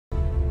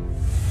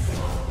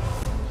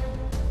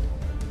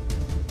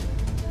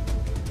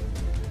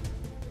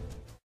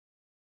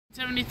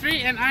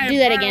73, and I do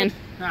that again.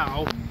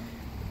 No.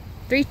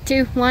 3,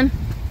 2, 1.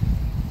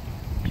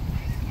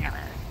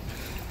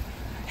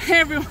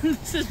 Hey everyone,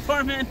 this is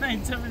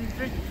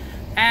Poorman973,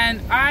 and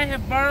I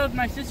have borrowed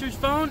my sister's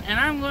phone, and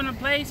I'm going to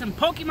play some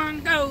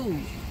Pokemon Go.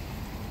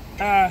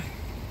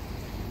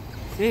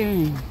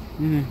 Can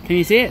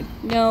you see it?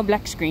 No,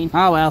 black screen.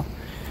 Oh well.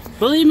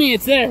 Believe me,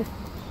 it's there.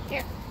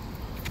 Here.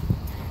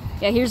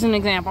 Yeah, here's an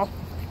example.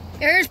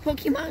 There's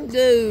Pokemon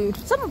Go.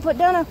 Someone put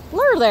down a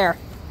lure there.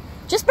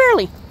 Just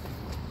barely.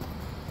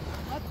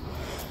 What?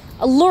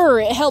 A lure,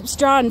 it helps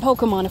draw in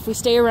Pokemon. If we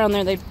stay around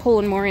there, they're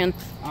pulling more in.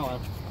 Oh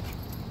well.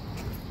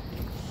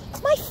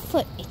 My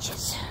foot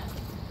itches.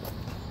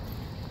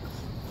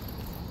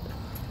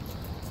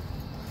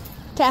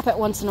 Tap it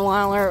once in a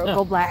while or it'll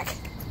go black.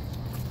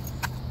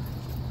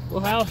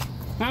 Well, how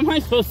am I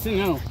supposed to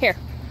know? Here.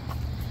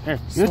 Here,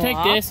 you take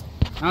this.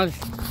 I'll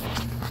just...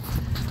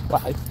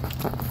 Well,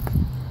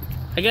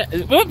 I got...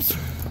 Whoops!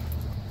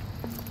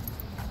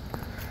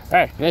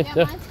 Alright,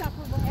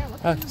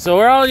 so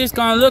we're all just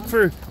gonna look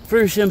for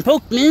some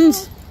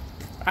Pokemons.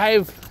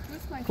 I've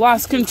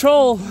lost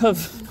control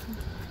of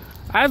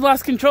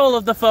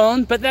the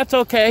phone, but that's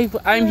okay.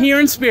 I'm here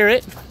in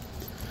spirit.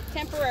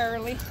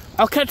 Temporarily.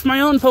 I'll catch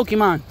my own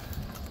Pokemon.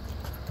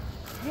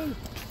 Hey,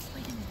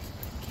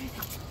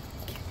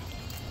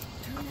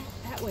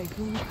 wait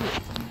a minute. Turn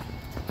that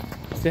way.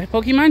 Is that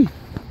Pokemon?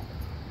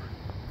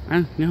 I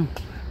don't know.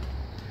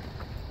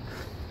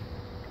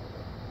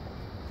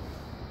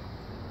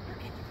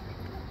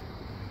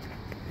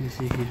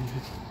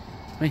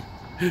 Wait,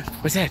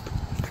 what's that?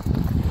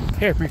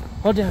 Here,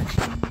 hold on.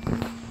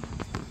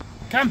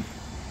 Come.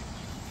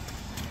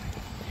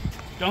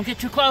 Don't get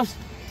too close.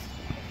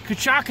 Could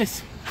shock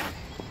us.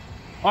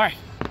 Alright,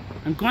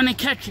 I'm going to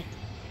catch it.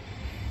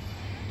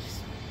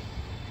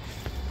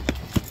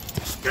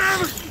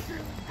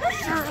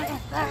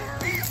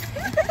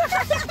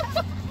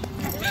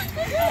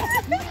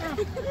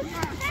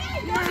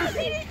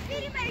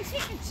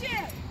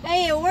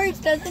 Hey, it works,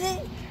 doesn't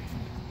it?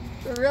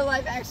 For real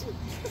life action.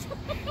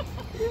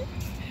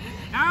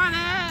 On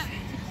it!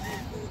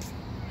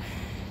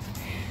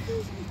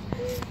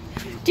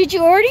 Did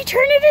you already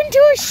turn it into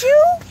a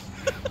shoe?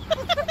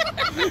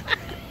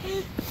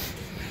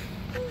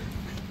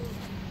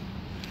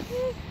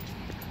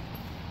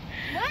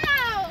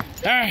 Wow!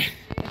 Alright.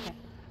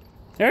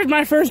 There's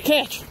my first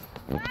catch.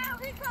 Wow,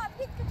 we caught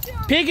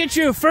Pikachu!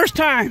 Pikachu, first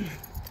time.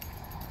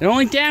 It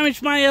only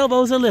damaged my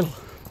elbows a little.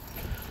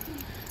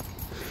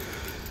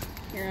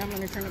 Here, I'm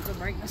gonna turn up the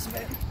brightness a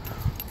bit.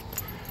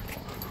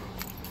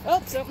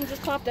 Oh, something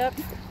just popped up.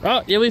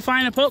 Oh, did we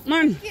find a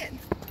Pokemon?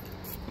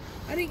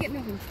 I didn't get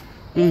nothing.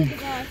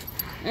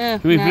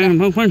 Did we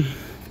find a Pokemon?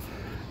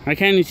 I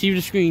can't even see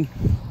the screen.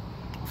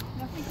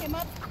 Nothing came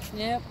up?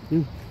 Yep.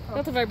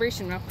 Got the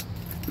vibration now.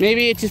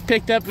 Maybe it just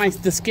picked up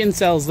the skin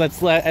cells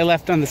I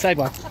left on the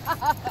sidewalk. We're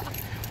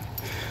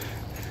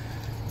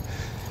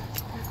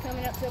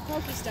coming up to a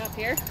Pokestop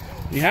here.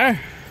 Yeah.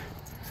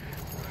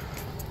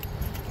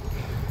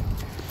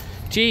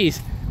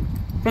 Jeez.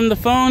 From the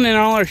phone and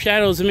all our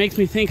shadows, it makes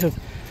me think of...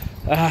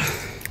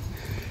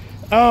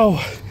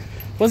 oh,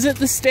 was it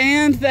the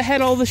stand that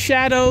had all the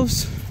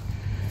shadows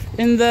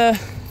in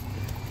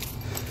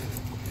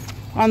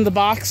on the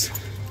box?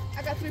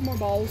 I got 3 more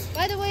balls.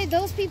 By the way,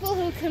 those people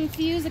who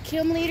confuse a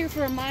kilometer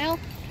for a mile,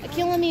 a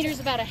kilometer is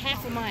about a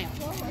half a mile.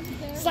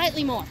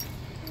 Slightly more.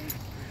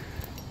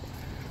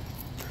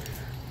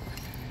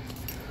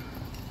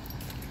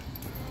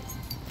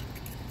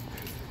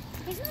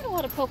 There's not a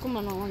lot of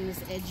Pokemon along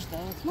this edge,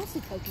 though. It's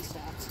mostly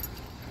Pokestops.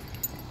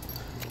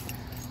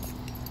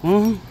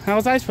 Well, how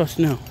was I supposed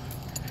to know?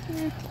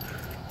 Yeah.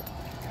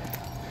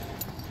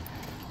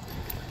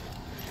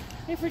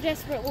 If we're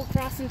desperate, we'll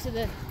cross into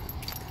the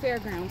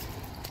fairgrounds.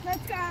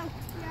 Let's go.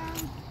 Yeah.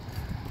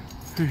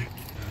 Alright,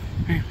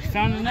 we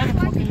found another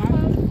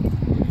Pokemon.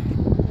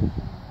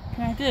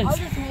 Can I do this? I'll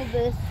just hold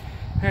this.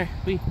 Alright,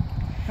 we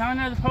found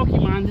another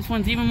Pokemon. This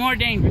one's even more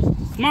dangerous.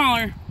 It's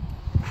smaller.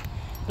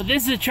 But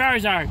this is a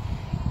Charizard.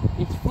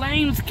 Its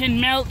flames can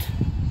melt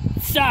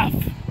stuff.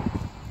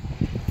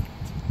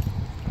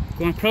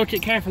 Go and approach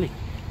it carefully.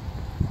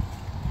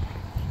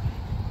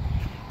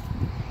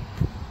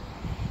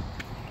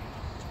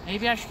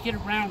 Maybe I should get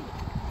around it.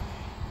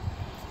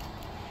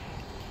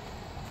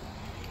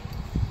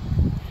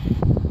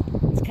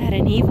 It's got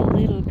an evil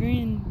little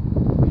grin.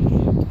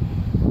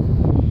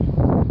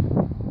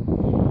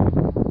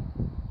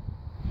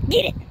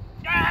 Get it!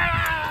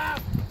 Ah!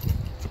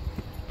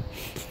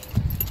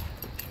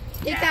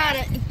 You got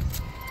it.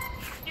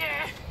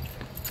 Yeah!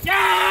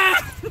 Yeah!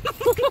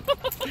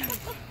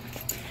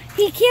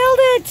 He killed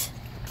it!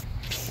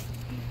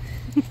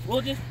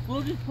 We'll just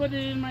put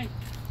it in my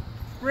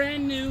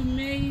brand new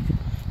made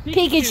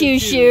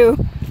Pikachu shoe.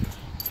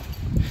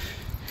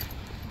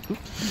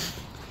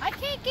 I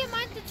can't get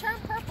mine to turn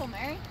purple,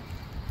 Mary.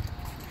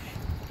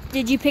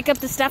 Did you pick up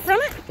the stuff from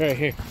it? Right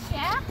here.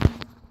 Yeah?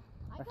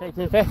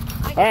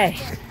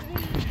 Alright.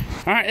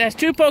 Alright, that's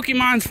 2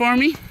 Pokemons for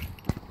me.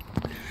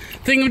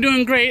 Think I'm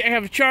doing great. I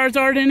have a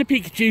Charizard and a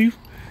Pikachu.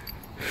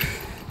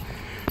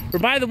 we're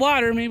by the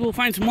water, maybe we'll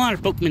find some water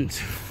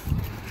Pokemons.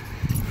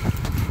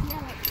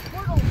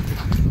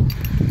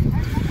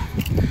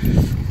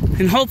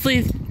 And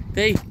hopefully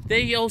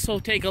they also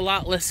take a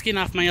lot less skin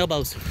off my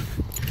elbows.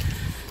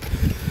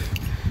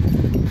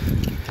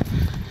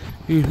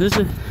 Yeah, this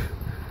is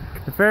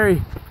a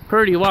very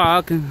pretty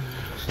walk, and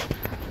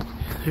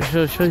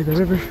I'll show you the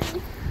river.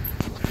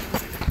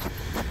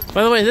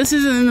 By the way, this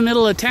isn't in the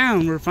middle of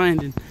town.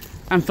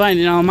 I'm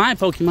finding all my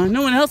Pokemon.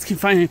 No one else can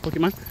find any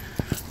Pokemon,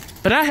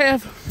 but I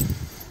have.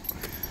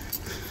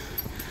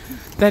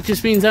 That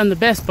just means I'm the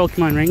best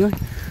Pokemon wrangler.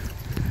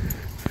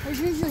 There's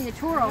usually a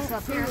Tauros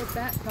up See here. what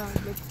that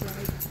dog looks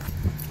like.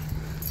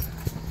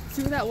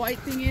 See what that white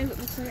thing is? It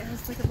looks like it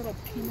has like a little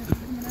penis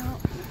coming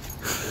out.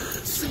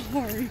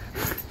 Sorry.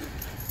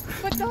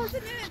 But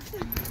doesn't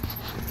it?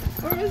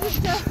 Or is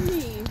it just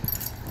me?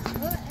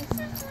 Well, it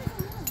sounds like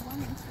a little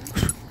woman.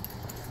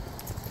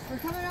 We're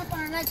coming up on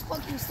our next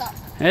Pokemon stop.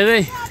 Hey,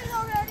 they. Got it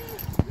already?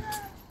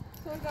 Yeah.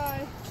 So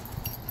guys.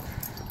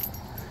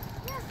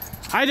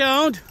 I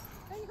don't.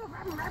 There you go.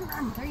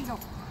 There you go.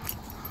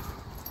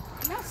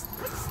 Now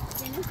stick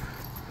spinning.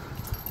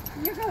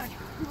 You're good.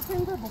 You're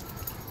playing purple.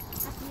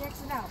 After you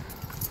exit out.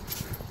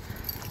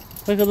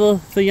 Look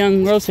at the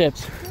young rose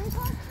hips. Can we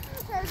cross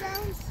the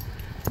fairgrounds?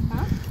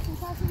 Huh? Can we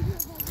cross into the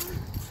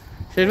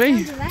fairgrounds? Should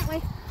we? Go that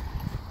way.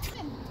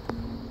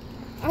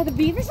 Are the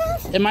beavers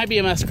out? It might be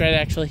a muskrat,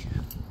 actually.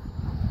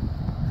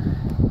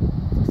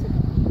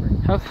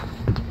 How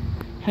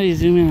do you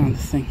zoom in on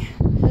this thing?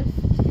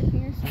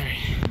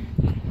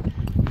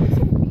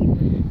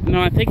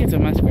 No, I think it's a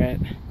muskrat.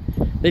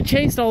 They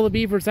chased all the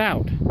beavers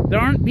out. There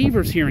aren't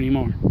beavers here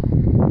anymore.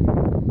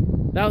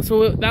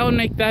 That would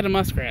make that a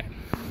muskrat.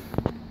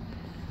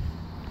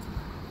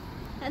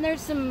 And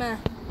there's some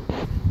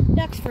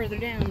ducks further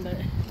down, but...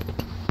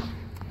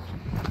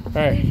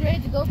 Alright. He's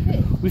ready to go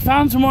pit. We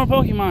found some more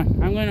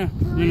Pokemon. I'm gonna...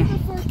 Hurry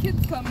before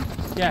kids come.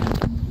 Yeah.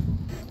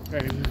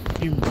 Alright,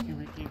 here.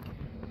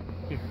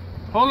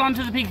 Hold on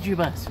to the Pikachu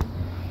bus.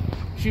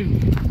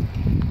 Shoot.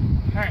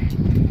 Alright,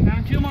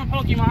 found 2 more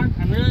Pokemon.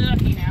 I'm really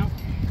lucky now.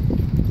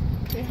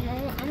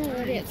 I'm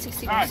already at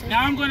 60%. Alright,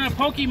 now I'm gonna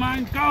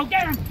Pokemon go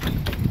get him!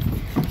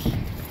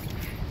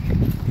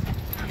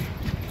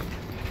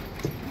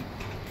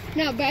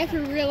 Now back to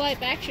real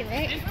life action,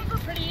 right? These ones were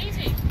pretty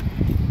easy.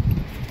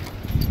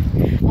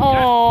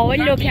 Oh, and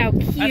Got look me how A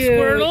cute.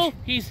 Squirtle,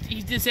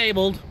 he's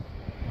disabled.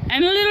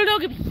 And a little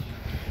Togepi.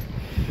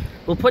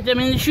 We'll put them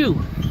in the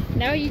shoe.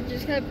 Now you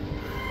just gotta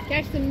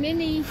catch the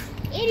mini,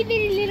 itty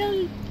bitty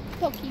little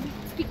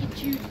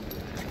Pikachu.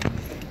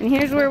 And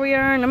here's where we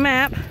are on the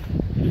map.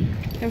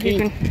 If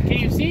you Can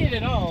you see it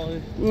at all?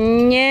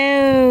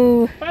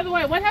 No. By the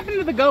way, what happened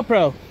to the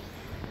GoPro?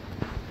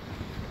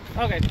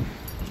 Okay.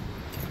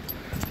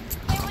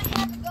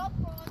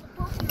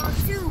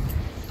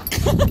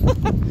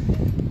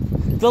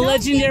 The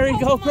legendary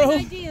GoPro.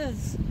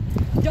 Ideas.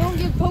 Don't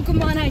give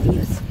Pokemon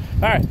ideas.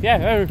 Alright,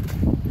 yeah.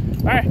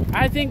 Alright,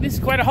 I think this is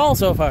quite a haul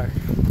so far.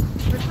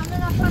 We're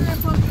coming up on their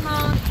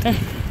Pokemon.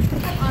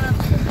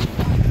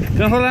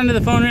 Gonna hold on to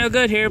the phone real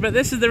good here, but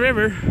this is the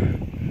river.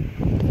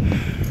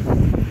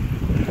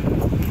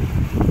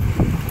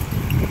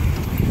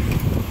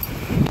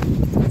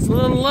 It's a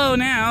little low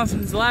now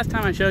since the last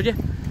time I showed you.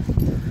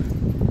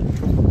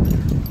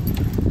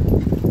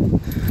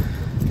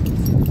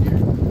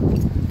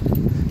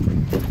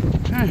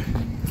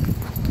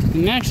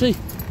 And actually,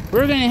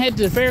 we're gonna head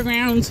to the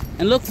fairgrounds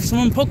and look for some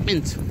more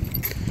Pokemons.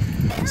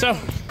 So,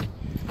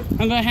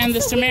 I'm gonna hand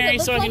this to Mary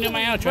so I can do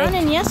my outro.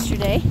 Running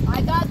yesterday.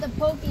 I got the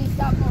Pokemon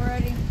stop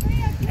already.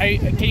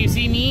 Can you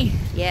see me?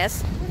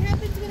 Yes. What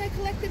happens when I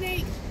collect an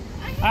egg?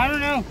 I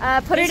don't know.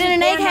 Put it in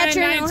an egg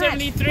hatcher and it'll hatch.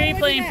 973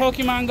 playing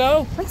Pokemon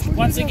Go.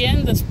 Once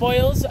again, the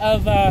spoils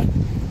of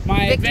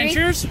my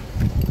adventures.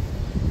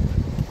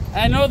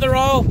 I know they're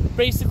all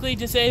basically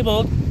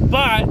disabled,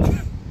 but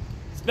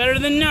it's better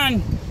than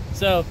none.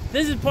 So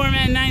this is Poor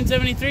Man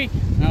 973.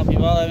 And I hope you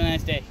all have a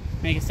nice day.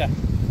 Make it stop.